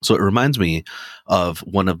So it reminds me of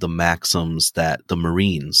one of the maxims that the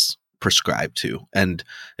Marines prescribe to. And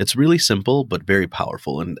it's really simple, but very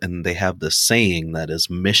powerful. And they have this saying that is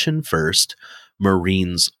mission first,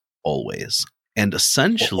 Marines always. And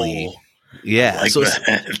essentially, I like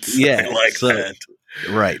that.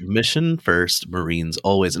 Right. Mission first, Marines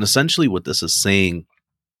always. And essentially what this is saying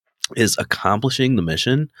is accomplishing the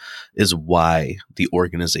mission is why the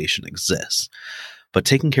organization exists. But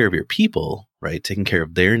taking care of your people, right, taking care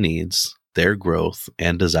of their needs, their growth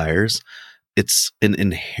and desires, it's an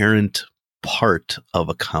inherent part of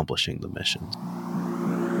accomplishing the mission. 1,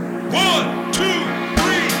 2,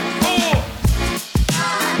 3,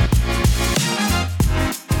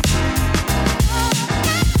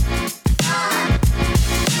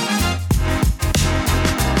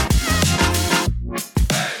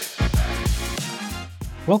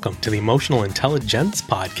 4. Welcome to the Emotional Intelligence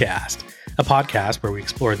Podcast, a podcast where we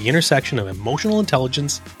explore the intersection of emotional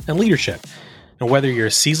intelligence and leadership. And whether you're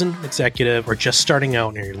a seasoned executive or just starting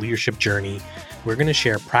out in your leadership journey, we're going to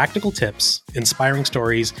share practical tips, inspiring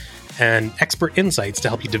stories, and expert insights to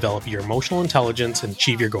help you develop your emotional intelligence and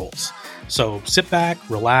achieve your goals. So sit back,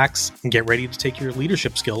 relax, and get ready to take your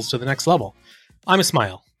leadership skills to the next level. I'm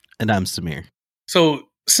Ismail. And I'm Samir. So,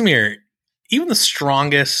 Samir, even the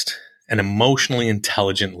strongest and emotionally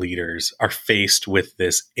intelligent leaders are faced with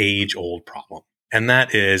this age-old problem. And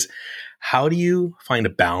that is, how do you find a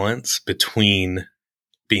balance between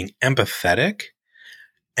being empathetic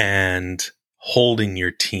and holding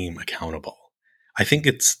your team accountable? I think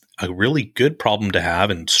it's a really good problem to have,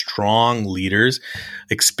 and strong leaders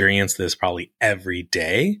experience this probably every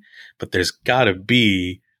day, but there's got to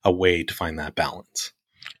be a way to find that balance.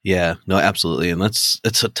 Yeah, no, absolutely. And it's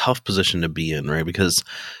a tough position to be in, right? Because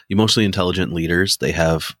emotionally intelligent leaders, they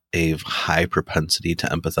have a high propensity to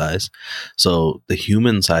empathize. So the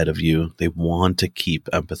human side of you, they want to keep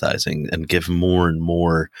empathizing and give more and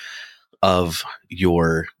more of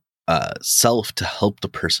your self to help the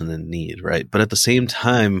person in need, right? But at the same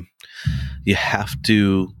time, you have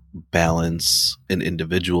to balance an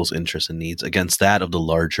individual's interests and needs against that of the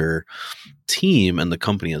larger team and the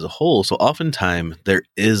company as a whole. So oftentimes there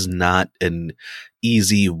is not an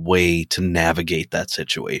easy way to navigate that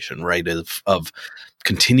situation, right? Of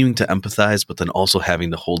continuing to empathize, but then also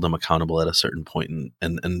having to hold them accountable at a certain point.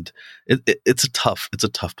 And it's a tough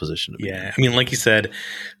position to be in. Yeah. I mean, like you said,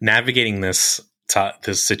 navigating this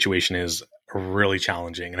situation is really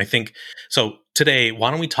challenging. And I think, so today,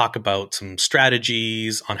 why don't we talk about some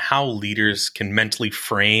strategies on how leaders can mentally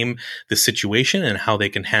frame the situation and how they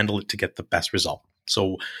can handle it to get the best result.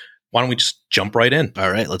 So why don't we just jump right in?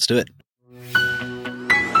 All right, let's do it.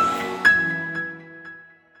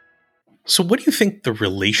 So what do you think the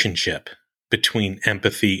relationship between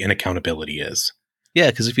empathy and accountability is? Yeah,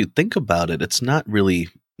 because if you think about it, it's not really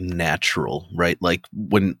natural, right? Like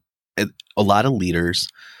when a lot of leaders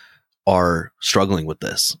are struggling with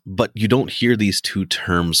this, but you don't hear these two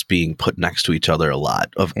terms being put next to each other a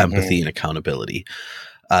lot, of empathy and accountability.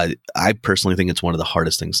 I personally think it's one of the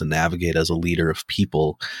hardest things to navigate as a leader of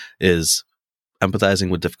people is empathizing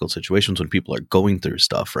with difficult situations when people are going through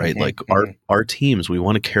stuff, right? Like our teams, we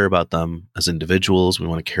want to care about them as individuals. We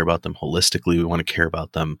want to care about them holistically. We want to care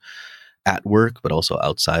about them at work, but also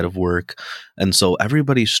outside of work. And so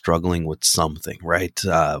everybody's struggling with something, right?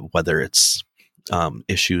 Whether it's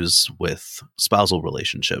issues with spousal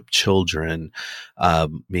relationship, children,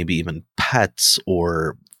 maybe even pets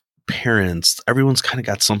or parents. Everyone's kind of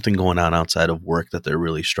got something going on outside of work that they're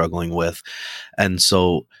really struggling with. And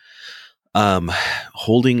so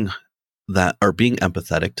holding that or being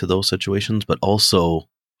empathetic to those situations, but also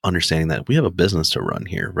understanding that we have a business to run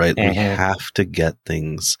here, right? We have to get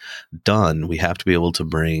things done. We have to be able to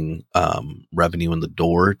bring revenue in the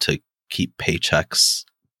door to keep paychecks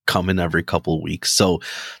coming every couple of weeks. So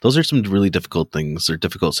those are some really difficult things or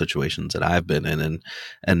difficult situations that I've been in.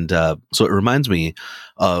 And so it reminds me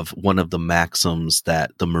of one of the maxims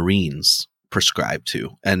that the Marines prescribe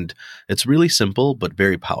to. And it's really simple, but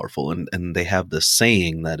very powerful. And they have this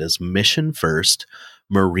saying that is mission first,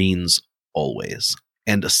 Marines always.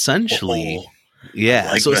 And essentially,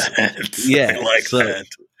 that.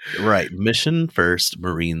 Right. Mission first,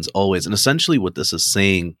 Marines always. And essentially what this is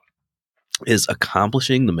saying is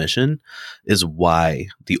accomplishing the mission is why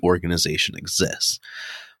the organization exists.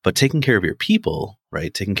 But taking care of your people,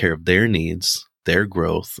 right? Taking care of their needs, their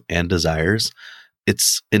growth and desires,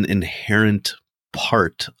 it's an inherent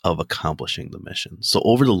part of accomplishing the mission. So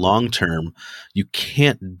over the long term, you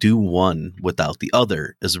can't do one without the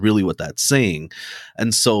other is really what that's saying.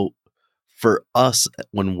 And so for us,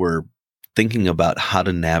 when we're thinking about how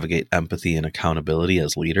to navigate empathy and accountability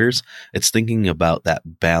as leaders, it's thinking about that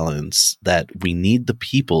balance that we need the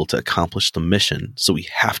people to accomplish the mission. So we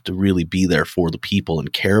have to really be there for the people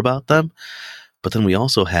and care about them. But then we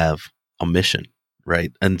also have a mission,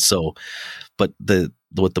 right? And so, but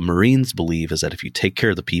what the Marines believe is that if you take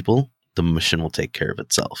care of the people, the mission will take care of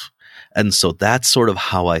itself. And so that's sort of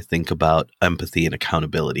how I think about empathy and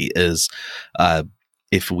accountability is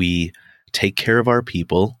if we take care of our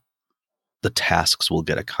people, the tasks will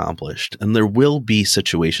get accomplished. And there will be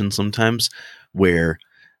situations sometimes where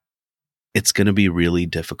it's going to be really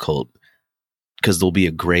difficult because there'll be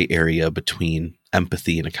a gray area between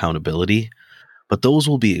empathy and accountability. But those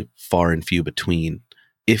will be far and few between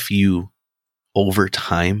if you, over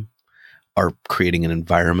time, are creating an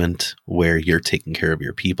environment where you're taking care of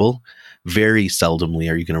your people. Very seldomly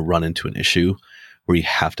are you going to run into an issue where you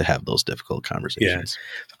have to have those difficult conversations.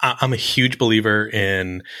 Yeah. I'm a huge believer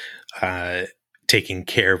in taking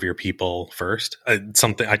care of your people first.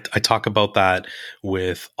 Something I talk about that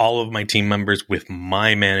with all of my team members, with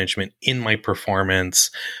my management, in my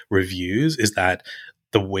performance reviews, is that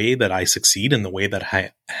the way that I succeed and the way that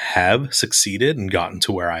I have succeeded and gotten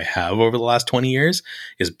to where I have over the last 20 years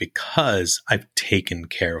is because I've taken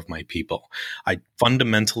care of my people. I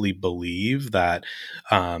fundamentally believe that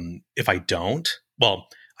if I don't,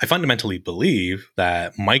 I fundamentally believe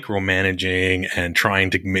that micromanaging and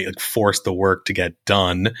trying to force the work to get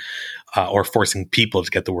done or forcing people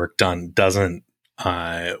to get the work done doesn't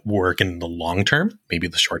work in the long term, maybe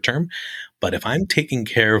the short term. But if I'm taking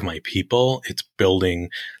care of my people, it's building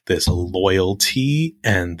this loyalty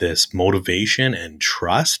and this motivation and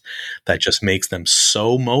trust that just makes them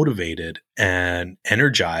so motivated and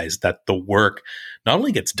energized that the work not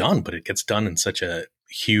only gets done, but it gets done in such a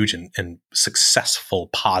huge and successful,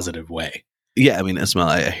 positive way. Yeah, I mean, Ismail,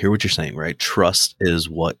 I hear what you're saying, right? Trust is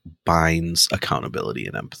what binds accountability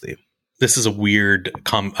and empathy. This is a weird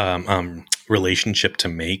relationship to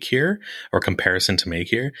make here, or comparison to make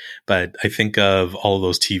here. But I think of all of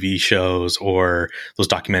those TV shows or those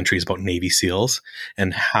documentaries about Navy SEALs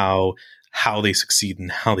and how they succeed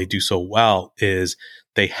and how they do so well is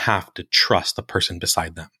they have to trust the person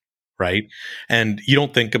beside them. Right. And you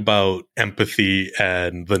don't think about empathy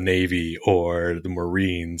and the Navy or the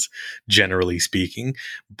Marines, generally speaking.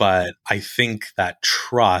 But I think that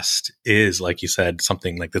trust is, like you said,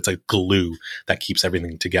 something like that's a glue that keeps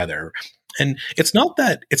everything together. And it's not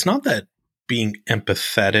that being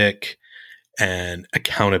empathetic and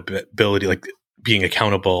accountability, like being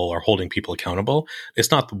accountable or holding people accountable, it's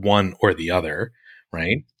not the one or the other.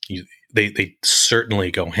 Right. They certainly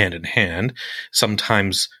go hand in hand.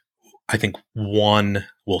 Sometimes I think one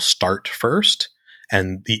will start first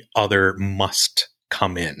and the other must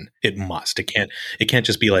come in. It must. It can't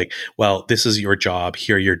just be like, well, this is your job.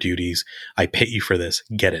 Here are your duties. I pay you for this.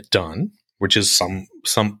 Get it done, which is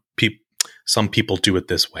some people do it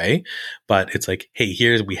this way, but it's like, hey,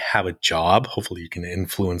 we have a job. Hopefully you can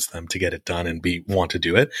influence them to get it done and want to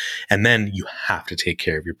do it. And then you have to take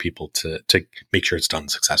care of your people to make sure it's done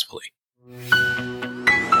successfully.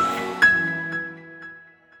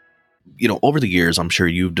 Over the years, I'm sure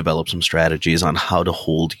you've developed some strategies on how to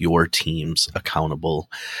hold your teams accountable.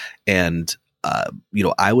 And,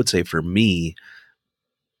 I would say for me,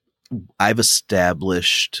 I've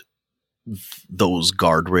established those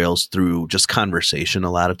guardrails through just conversation.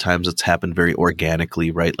 A lot of times it's happened very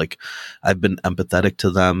organically, right? Like I've been empathetic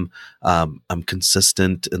to them. I'm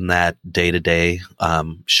consistent in that day to day,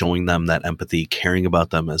 showing them that empathy, caring about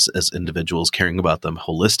them as individuals, caring about them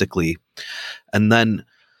holistically. And then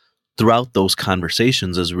throughout those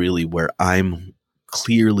conversations is really where I'm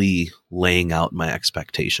clearly laying out my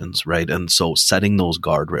expectations, right? And so setting those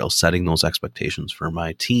guardrails, setting those expectations for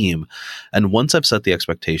my team. And once I've set the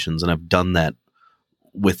expectations and I've done that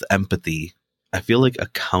with empathy, I feel like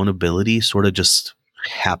accountability sort of just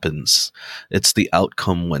happens. It's the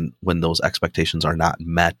outcome when those expectations are not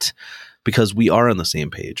met, because we are on the same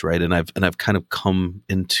page, right? And I've kind of come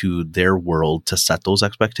into their world to set those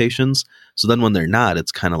expectations. So then when they're not,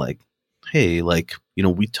 it's kind of like, hey, like,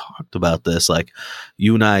 we talked about this, like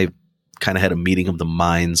you and I kind of had a meeting of the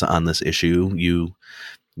minds on this issue.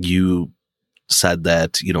 You said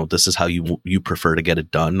that, this is how you prefer to get it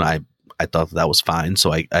done. I thought that was fine.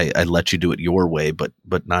 So I let you do it your way, but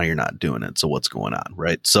now you're not doing it. So what's going on?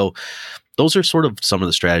 Right. So those are sort of some of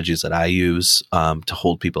the strategies that I use to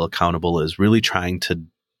hold people accountable, is really trying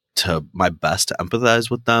to my best to empathize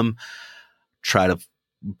with them, try to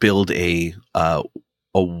build a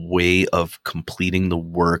way of completing the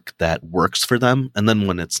work that works for them. And then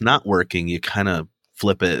when it's not working, you kind of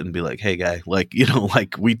flip it and be like, hey guy, like,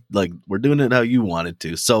 like we're doing it how you wanted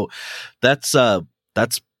to. So that's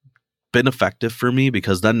been effective for me,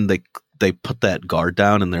 because then they put that guard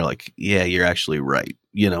down and they're like, yeah, you're actually right.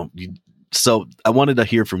 So I wanted to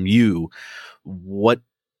hear from you. What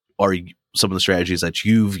are some of the strategies that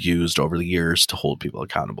you've used over the years to hold people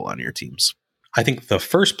accountable on your teams? I think the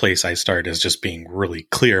first place I start is just being really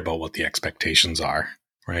clear about what the expectations are,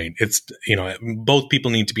 right? It's, both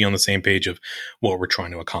people need to be on the same page of what we're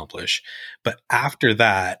trying to accomplish. But after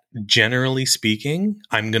that, generally speaking,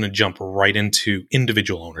 I'm going to jump right into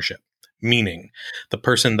individual ownership. Meaning the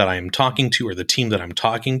person that I'm talking to or the team that I'm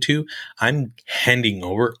talking to, I'm handing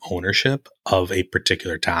over ownership of a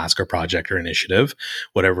particular task or project or initiative,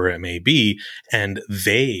 whatever it may be. And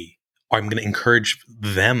I'm going to encourage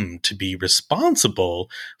them to be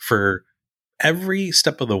responsible for every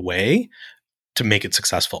step of the way to make it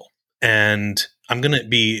successful. And I'm going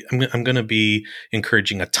to be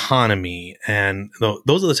encouraging autonomy. And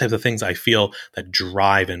those are the types of things I feel that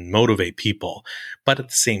drive and motivate people. But at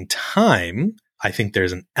the same time, I think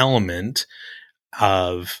there's an element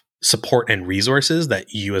of support and resources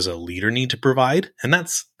that you as a leader need to provide. And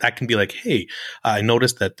that can be like, hey, I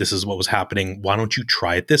noticed that this is what was happening. Why don't you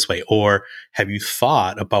try it this way? Or have you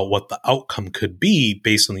thought about what the outcome could be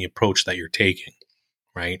based on the approach that you're taking?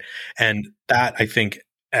 Right. And that, I think,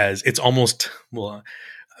 as it's almost,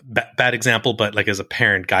 bad example, but like as a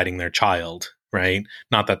parent guiding their child, right?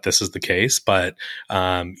 Not that this is the case, but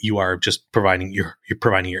you are just providing you're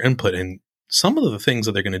providing your input, and some of the things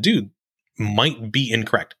that they're going to do might be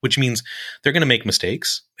incorrect, which means they're going to make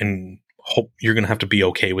mistakes, and hope you're going to have to be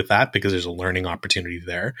okay with that, because there's a learning opportunity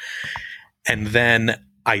there. And then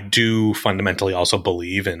I do fundamentally also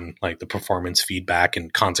believe in like the performance feedback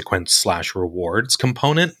and consequence/rewards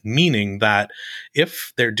component, meaning that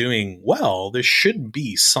if they're doing well, there should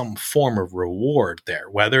be some form of reward there,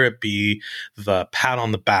 whether it be the pat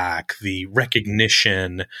on the back, the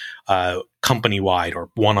recognition, company-wide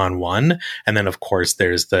or one-on-one. And then of course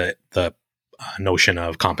there's the notion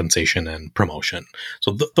of compensation and promotion.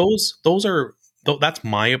 So that's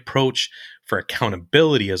my approach for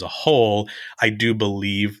accountability as a whole. I do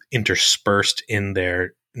believe interspersed in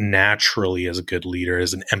there naturally as a good leader,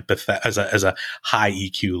 as an empath, as a high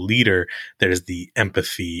EQ leader, there's the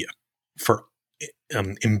empathy for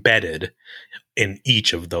embedded in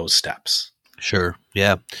each of those steps. Sure.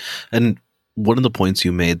 Yeah. And one of the points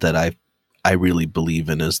you made that I really believe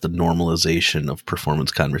in is the normalization of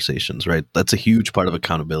performance conversations, right? That's a huge part of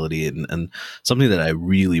accountability, and something that I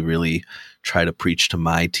really, really try to preach to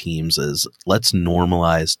my teams is let's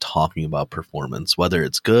normalize talking about performance, whether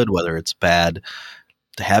it's good, whether it's bad.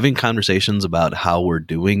 Having conversations about how we're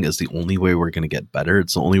doing is the only way we're going to get better.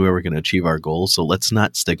 It's the only way we're going to achieve our goals. So let's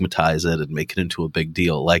not stigmatize it and make it into a big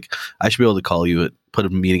deal. Like, I should be able to call you, put a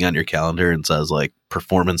meeting on your calendar and says like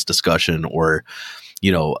performance discussion, or,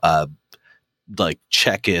 like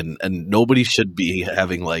check in, and nobody should be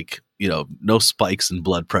having like, no spikes in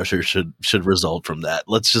blood pressure should result from that.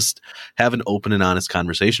 Let's just have an open and honest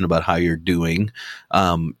conversation about how you're doing,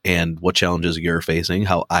 and what challenges you're facing,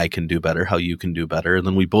 how I can do better, how you can do better. And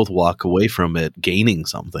then we both walk away from it gaining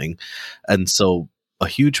something. And so a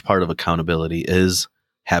huge part of accountability is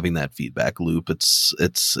having that feedback loop. It's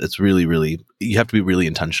really, really, you have to be really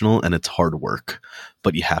intentional, and it's hard work,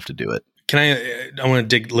 but you have to do it. I want to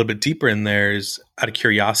dig a little bit deeper in there. Is out of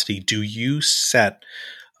curiosity, do you set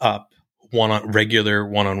up regular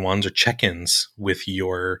one-on-ones or check-ins with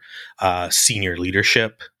your senior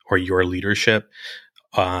leadership or your leadership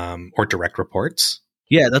or direct reports?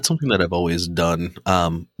 Yeah, that's something that I've always done.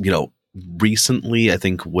 Recently, I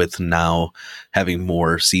think with now having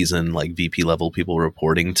more seasoned like VP level people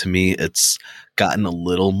reporting to me, it's gotten a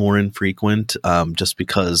little more infrequent, just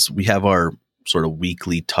because we have our sort of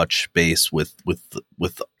weekly touch base with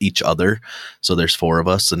each other. So there's 4 of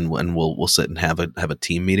us, and we'll sit and have a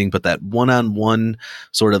team meeting. But that one-on-one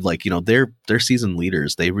sort of like, they're seasoned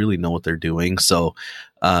leaders. They really know what they're doing. So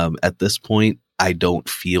at this point, I don't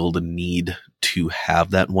feel the need to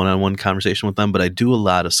have that one-on-one conversation with them, but I do a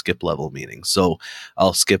lot of skip level meetings. So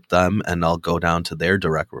I'll skip them and I'll go down to their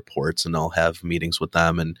direct reports, and I'll have meetings with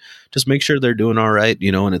them and just make sure they're doing all right,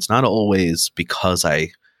 and it's not always because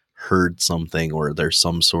I heard something or there's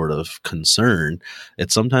some sort of concern.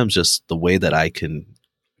 It's sometimes just the way that I can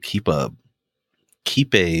keep a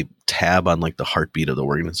tab on like the heartbeat of the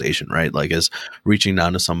organization, right? Like, as reaching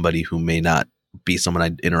down to somebody who may not be someone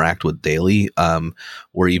I interact with daily,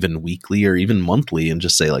 or even weekly or even monthly, and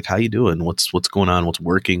just say like, how you doing? What's going on? What's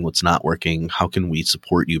working? What's not working? How can we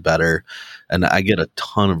support you better? And I get a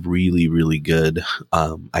ton of really, really good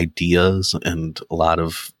ideas, and a lot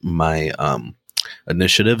of my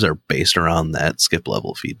initiatives are based around that skip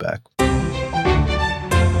level feedback.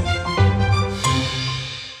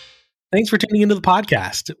 Thanks for tuning into the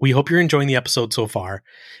podcast. We hope you're enjoying the episode so far.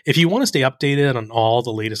 If you want to stay updated on all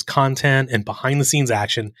the latest content and behind the scenes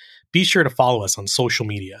action, be sure to follow us on social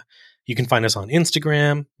media. You can find us on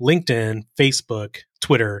Instagram, LinkedIn, Facebook,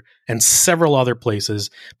 Twitter, and several other places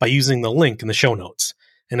by using the link in the show notes.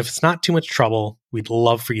 And if it's not too much trouble, we'd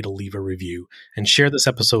love for you to leave a review and share this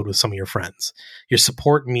episode with some of your friends. Your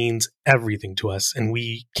support means everything to us, and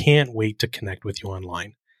we can't wait to connect with you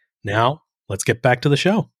online. Now, let's get back to the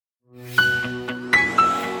show.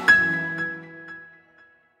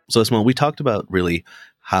 So, Ismail, we talked about really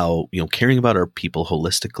how, caring about our people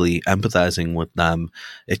holistically, empathizing with them,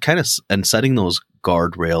 it kind of, and setting those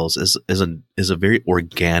guardrails is a very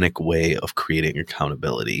organic way of creating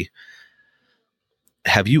accountability.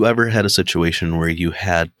 Have you ever had a situation where you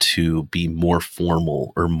had to be more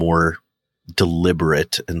formal or more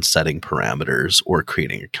deliberate in setting parameters or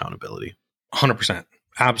creating accountability? 100%.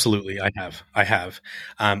 Absolutely. I have.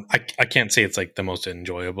 I can't say it's like the most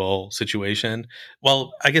enjoyable situation.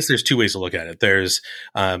 Well, I guess there's two ways to look at it. There's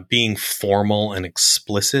being formal and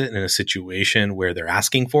explicit in a situation where they're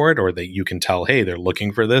asking for it, or that you can tell, hey, they're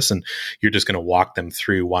looking for this, and you're just going to walk them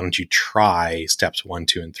through. Why don't you try steps 1,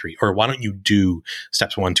 2, and 3? Or why don't you do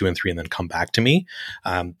steps 1, 2, and 3 and then come back to me?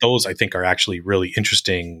 Those I think are actually really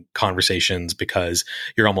interesting conversations, because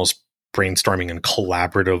you're almost brainstorming and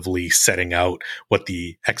collaboratively setting out what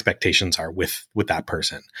the expectations are with that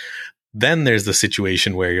person. Then there's the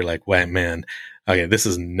situation where you're like, well, man, okay, this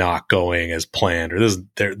is not going as planned, or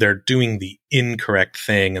they're doing the incorrect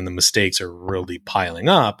thing and the mistakes are really piling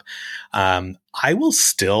up. I will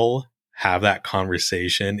still have that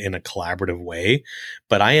conversation in a collaborative way,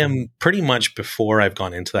 but I am pretty much, before I've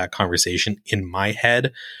gone into that conversation, in my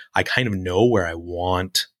head, I kind of know where I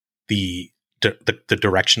want the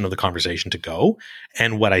direction of the conversation to go,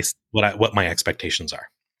 and what my expectations are.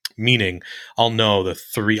 Meaning, I'll know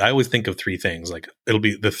I always think of 3 things. Like, it'll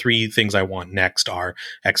be the 3 things I want next are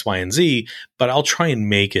X, Y, and Z, but I'll try and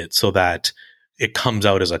make it so that it comes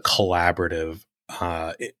out as a collaborative,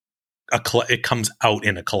 it comes out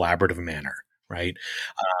in a collaborative manner. Right.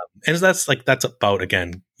 And that's about,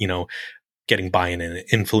 again, getting buy-in and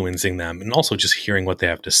influencing them, and also just hearing what they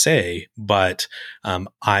have to say. But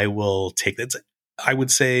I will take that, I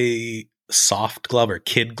would say, soft glove or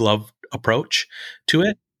kid glove approach to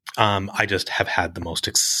it. I just have had the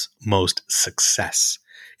most success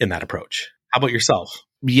in that approach. How about yourself?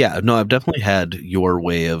 Yeah, no, I've definitely had your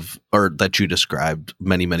way of, or that you described,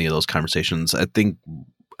 many of those conversations. I think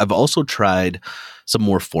I've also tried some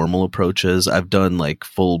more formal approaches. I've done like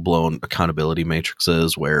full-blown accountability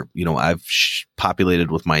matrices where, I've populated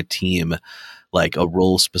with my team like a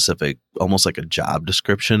role-specific, almost like a job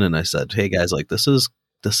description. And I said, hey guys, like this is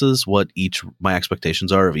what my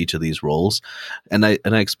expectations are of each of these roles. And I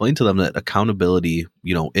explained to them that accountability,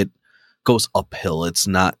 it goes uphill. It's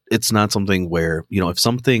not something where,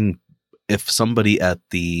 if somebody at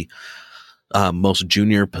the most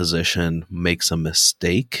junior position makes a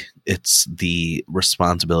mistake, it's the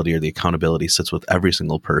responsibility or the accountability sits with every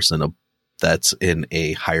single person that's in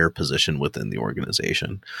a higher position within the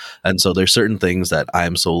organization. And so there's certain things that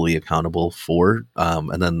I'm solely accountable for.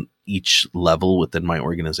 And then each level within my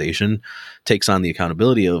organization takes on the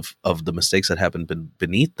accountability of the mistakes that happen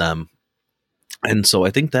beneath them. And so I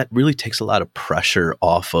think that really takes a lot of pressure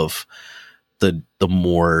off of the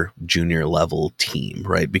more junior level team,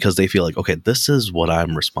 right? Because they feel like, okay, this is what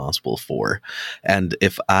I'm responsible for. And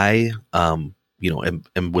if I, am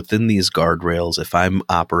within these guardrails, if I'm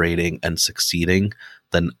operating and succeeding,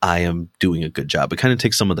 then I am doing a good job. It kind of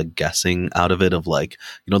takes some of the guessing out of it, of like,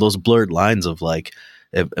 those blurred lines of like,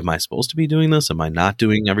 am I supposed to be doing this? Am I not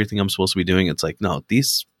doing everything I'm supposed to be doing? It's like, no,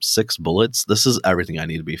 these 6 bullets, this is everything I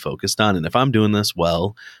need to be focused on. And if I'm doing this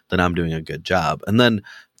well, then I'm doing a good job. And then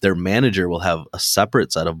their manager will have a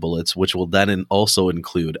separate set of bullets, which will then also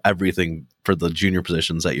include everything for the junior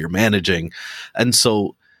positions that you're managing. And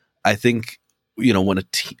so I think, when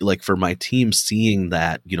like for my team, seeing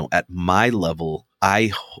that, at my level,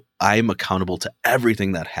 I'm accountable to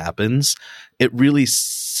everything that happens, it really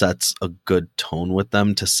sets a good tone with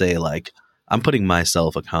them to say, like, I'm putting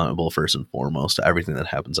myself accountable first and foremost to everything that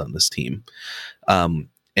happens on this team.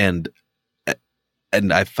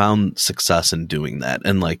 And I found success in doing that.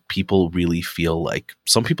 And like, people really feel like,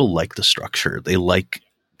 some people like the structure. They like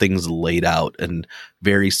things laid out and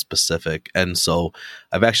very specific. And so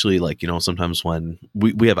I've actually, like, sometimes when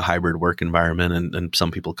we have a hybrid work environment, and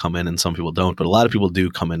some people come in and some people don't, but a lot of people do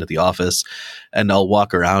come into the office, and I'll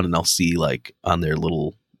walk around and I'll see like on their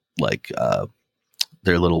little like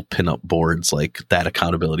their little pinup boards, like that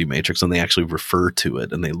accountability matrix, and they actually refer to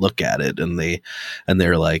it and they look at it and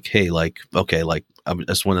they're like, hey, like, okay, like I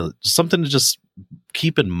just want to something to just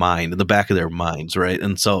keep in mind in the back of their minds, right?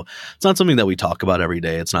 And so it's not something that we talk about every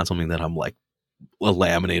day. It's not something that I'm like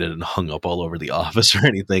laminated and hung up all over the office or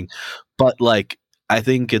anything, but like I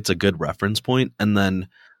think it's a good reference point. And then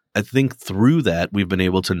I think through that we've been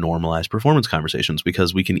able to normalize performance conversations,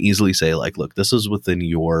 because we can easily say like, look, this is within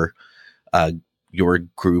your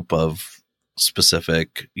group of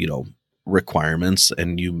specific, requirements,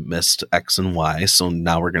 and you missed X and Y. So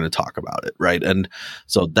now we're going to talk about it. Right. And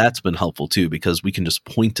so that's been helpful too, because we can just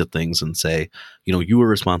point to things and say, you were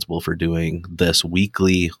responsible for doing this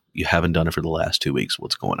weekly. You haven't done it for the last 2 weeks.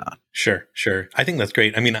 What's going on? Sure. I think that's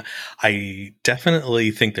great. I mean, I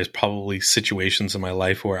definitely think there's probably situations in my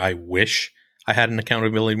life where I wish I had an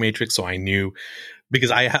accountability matrix. So I knew,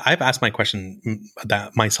 because I've asked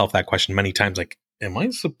myself that question many times, like, am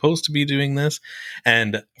I supposed to be doing this?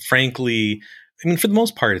 And frankly, I mean, for the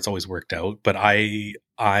most part, it's always worked out, but I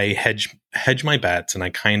hedge my bets, and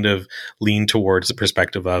I kind of lean towards the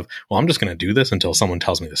perspective of, well, I'm just going to do this until someone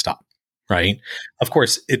tells me to stop. Right. Of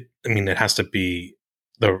course, it has to be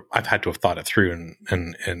I've had to have thought it through,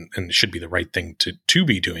 and it should be the right thing to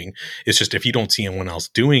be doing. It's just, if you don't see anyone else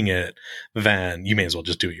doing it, then you may as well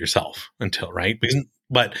just do it yourself until, right?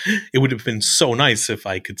 But it would have been so nice if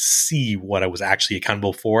I could see what I was actually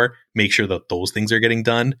accountable for, make sure that those things are getting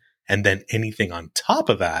done, and then anything on top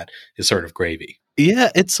of that is sort of gravy. Yeah,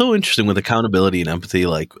 it's so interesting with accountability and empathy,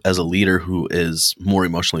 like as a leader who is more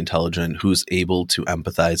emotionally intelligent, who's able to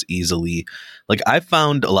empathize easily. Like I've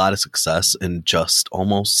found a lot of success in just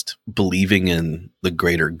almost believing in the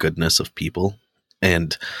greater goodness of people,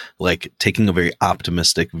 and like taking a very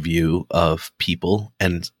optimistic view of people,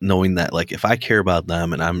 and knowing that like if I care about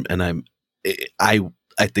them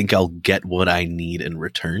I think I'll get what I need in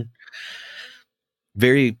return.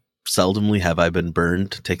 Very seldomly have I been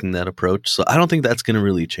burned taking that approach. So I don't think that's going to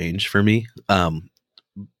really change for me.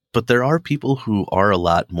 But there are people who are a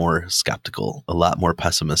lot more skeptical, a lot more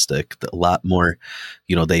pessimistic, a lot more,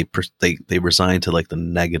 they resign to like the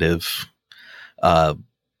negative,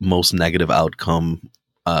 most negative outcome,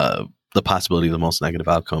 the possibility of the most negative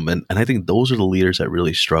outcome. And I think those are the leaders that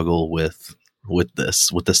really struggle with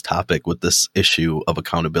this topic, with this issue of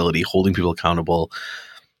accountability, holding people accountable.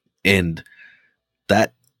 And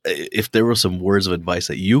that, if there were some words of advice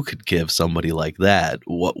that you could give somebody like that,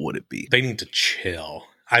 what would it be? They need to chill.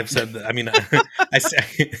 I've said that. I mean,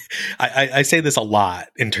 I say this a lot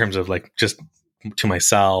in terms of like just to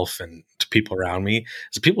myself and to people around me,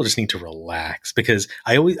 is people just need to relax, because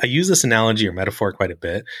I use this analogy or metaphor quite a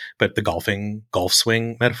bit, but the golf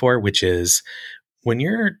swing metaphor, which is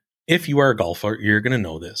if you are a golfer, you're going to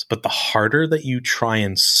know this, but the harder that you try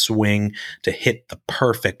and swing to hit the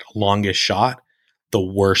perfect longest shot, the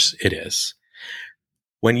worse it is.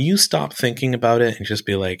 When you stop thinking about it and just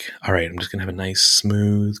be like, all right, I'm just going to have a nice,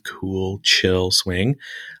 smooth, cool, chill swing,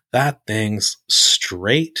 that thing's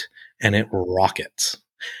straight and it rockets.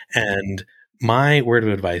 And my word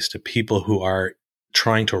of advice to people who are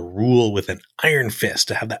trying to rule with an iron fist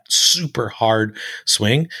to have that super hard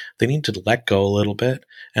swing, they need to let go a little bit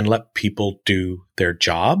and let people do their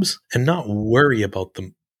jobs and not worry about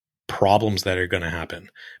the problems that are going to happen.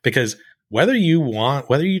 Because whether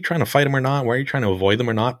you're trying to fight them or not, whether you're trying to avoid them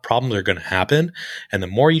or not, problems are going to happen. And the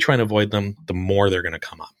more you try and avoid them, the more they're going to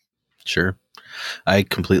come up. Sure. I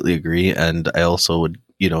completely agree. And I also would,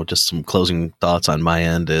 just some closing thoughts on my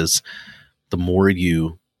end is, the more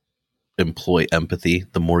you employ empathy,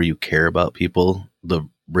 the more you care about people, the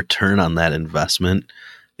return on that investment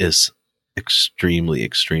is extremely,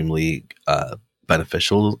 extremely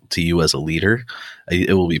beneficial to you as a leader.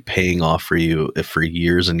 It will be paying off for you if for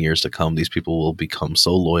years and years to come. These people will become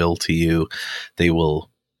so loyal to you. They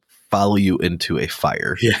will follow you into a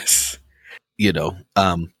fire. Yes.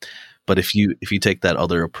 But if you take that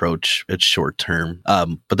other approach, it's short term.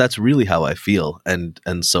 But that's really how I feel.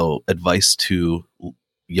 And so advice to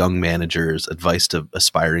young managers, advice to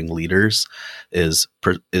aspiring leaders is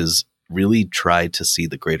really try to see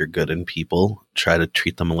the greater good in people, try to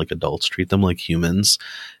treat them like adults, treat them like humans,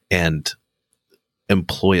 and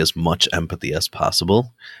employ as much empathy as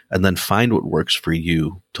possible, and then find what works for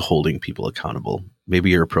you to holding people accountable. Maybe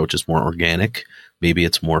your approach is more organic. Maybe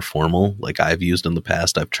it's more formal, like I've used in the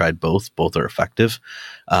past. I've tried both. Both are effective.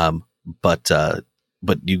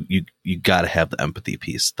 But you got to have the empathy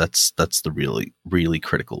piece. That's the really, really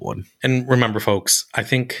critical one. And remember, folks, I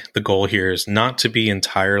think the goal here is not to be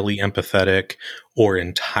entirely empathetic or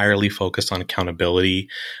entirely focused on accountability.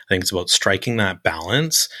 I think it's about striking that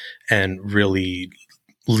balance and really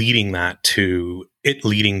leading that to it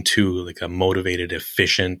leading to like a motivated,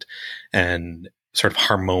 efficient, and sort of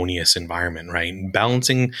harmonious environment, right? And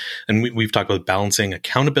balancing, and we've talked about balancing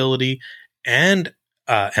accountability and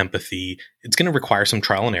empathy. It's going to require some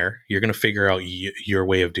trial and error. You're going to figure out your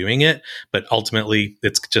way of doing it, but ultimately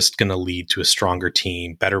it's just going to lead to a stronger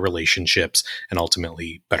team, better relationships, and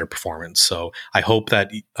ultimately better performance. So I hope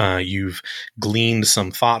that you've gleaned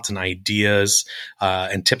some thoughts and ideas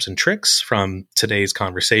and tips and tricks from today's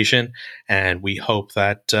conversation, and we hope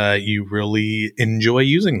that you really enjoy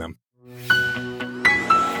using them.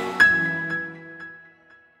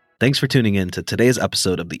 Thanks for tuning in to today's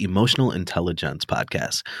episode of the Emotional Intelligence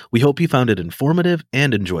Podcast. We hope you found it informative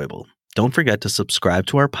and enjoyable. Don't forget to subscribe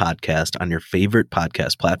to our podcast on your favorite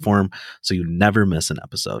podcast platform so you never miss an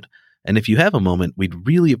episode. And if you have a moment, we'd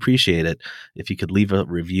really appreciate it if you could leave a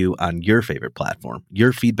review on your favorite platform.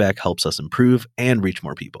 Your feedback helps us improve and reach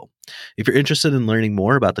more people. If you're interested in learning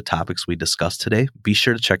more about the topics we discussed today, be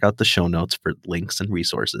sure to check out the show notes for links and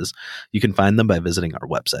resources. You can find them by visiting our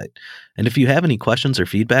website. And if you have any questions or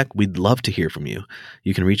feedback, we'd love to hear from you.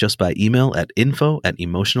 You can reach us by email at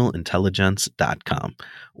info@emotionalintelligence.com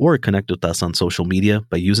or connect with us on social media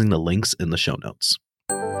by using the links in the show notes.